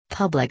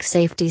Public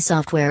safety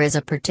software is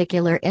a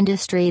particular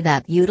industry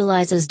that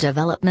utilizes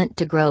development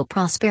to grow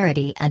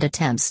prosperity and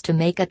attempts to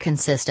make a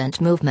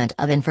consistent movement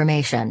of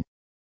information.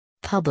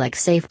 Public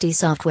safety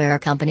software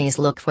companies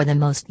look for the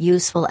most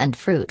useful and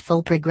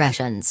fruitful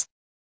progressions.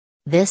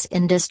 This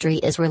industry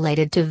is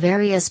related to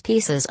various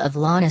pieces of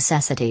law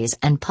necessities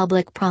and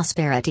public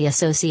prosperity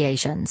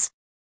associations.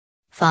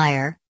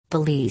 Fire,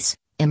 police,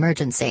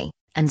 emergency,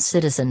 and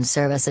citizen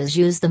services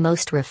use the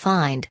most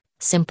refined,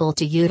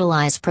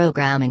 simple-to-utilize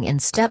programming in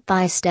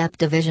step-by-step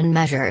division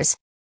measures.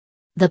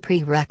 The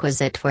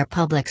prerequisite for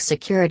public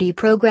security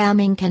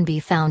programming can be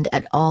found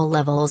at all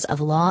levels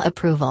of law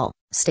approval: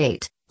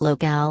 state,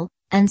 local,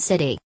 and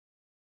city.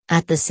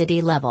 At the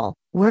city level,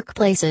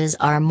 workplaces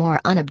are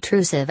more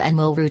unobtrusive and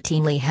will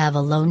routinely have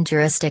a lone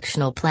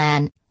jurisdictional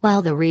plan,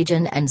 while the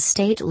region and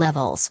state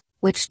levels,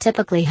 which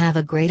typically have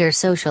a greater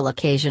social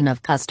occasion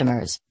of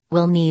customers,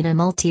 will need a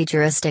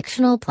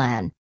multi-jurisdictional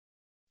plan.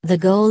 The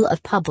goal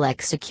of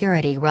public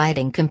security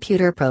writing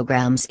computer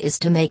programs is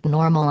to make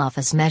normal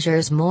office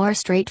measures more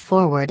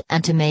straightforward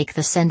and to make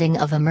the sending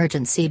of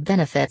emergency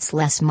benefits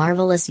less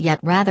marvelous yet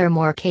rather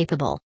more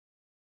capable.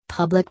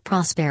 Public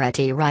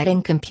prosperity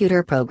writing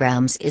computer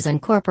programs is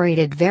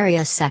incorporated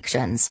various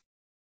sections.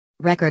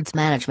 Records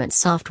management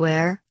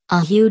software, a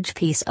huge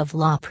piece of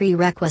law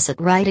prerequisite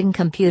writing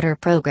computer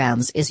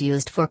programs, is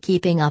used for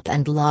keeping up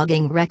and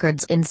logging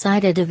records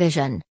inside a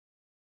division.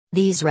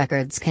 These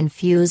records can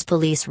fuse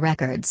police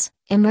records,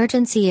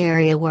 emergency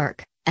area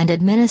work, and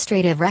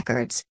administrative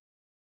records.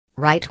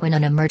 Right when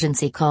an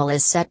emergency call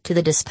is set to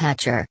the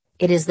dispatcher,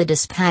 it is the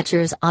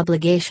dispatcher's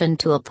obligation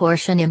to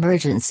apportion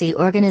emergency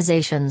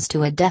organizations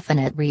to a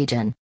definite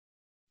region.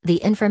 The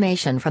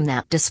information from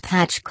that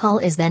dispatch call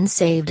is then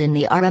saved in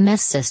the RMS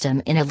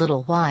system in a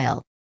little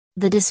while.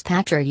 The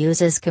dispatcher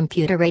uses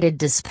computer-aided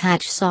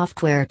dispatch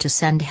software to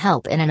send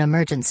help in an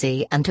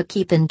emergency and to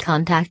keep in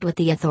contact with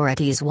the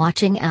authorities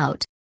watching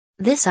out.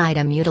 This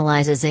item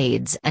utilizes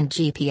aids and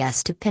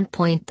GPS to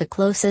pinpoint the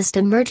closest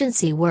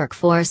emergency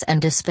workforce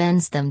and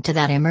dispense them to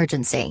that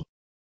emergency.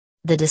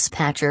 The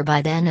dispatcher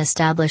by then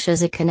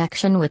establishes a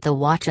connection with the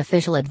watch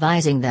official,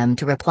 advising them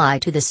to reply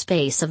to the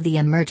space of the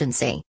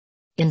emergency.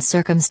 In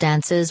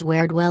circumstances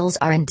where dwells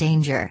are in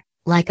danger,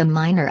 like a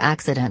minor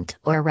accident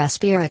or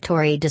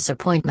respiratory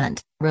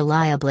disappointment,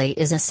 reliably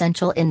is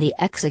essential in the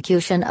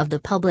execution of the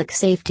public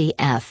safety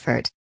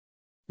effort.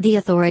 The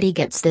authority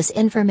gets this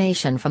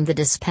information from the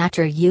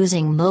dispatcher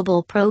using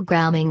mobile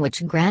programming,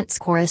 which grants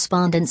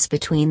correspondence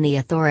between the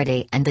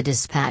authority and the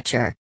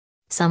dispatcher.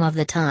 Some of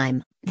the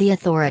time, the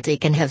authority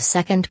can have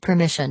second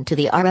permission to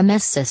the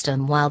RMS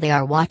system while they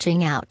are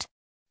watching out.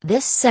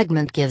 This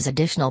segment gives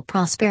additional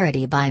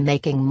prosperity by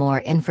making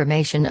more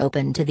information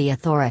open to the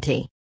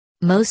authority.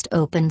 Most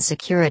open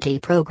security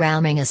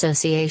programming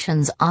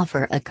associations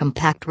offer a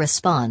compact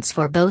response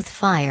for both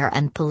fire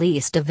and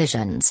police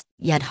divisions,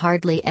 yet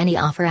hardly any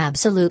offer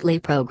absolutely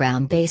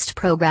program-based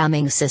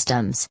programming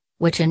systems,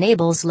 which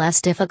enables less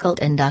difficult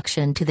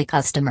induction to the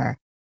customer.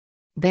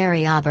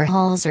 Barry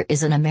Oberholzer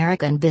is an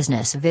American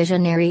business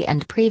visionary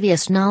and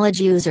previous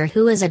knowledge user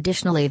who is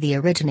additionally the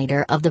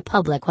originator of the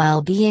public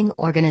well-being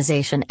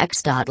organization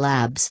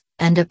X.Labs,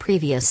 and a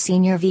previous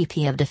senior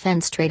VP of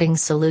Defense Trading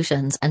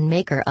Solutions and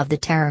maker of the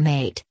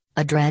TerrorMate,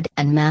 a dread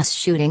and mass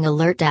shooting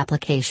alert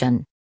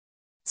application.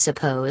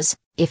 Suppose,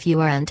 if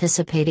you are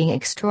anticipating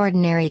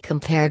extraordinary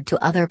compared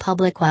to other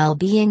public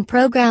well-being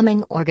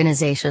programming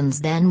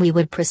organizations, then we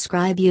would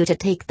prescribe you to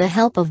take the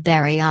help of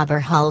Barry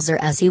Oberholzer,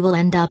 as he will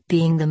end up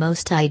being the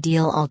most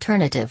ideal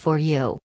alternative for you.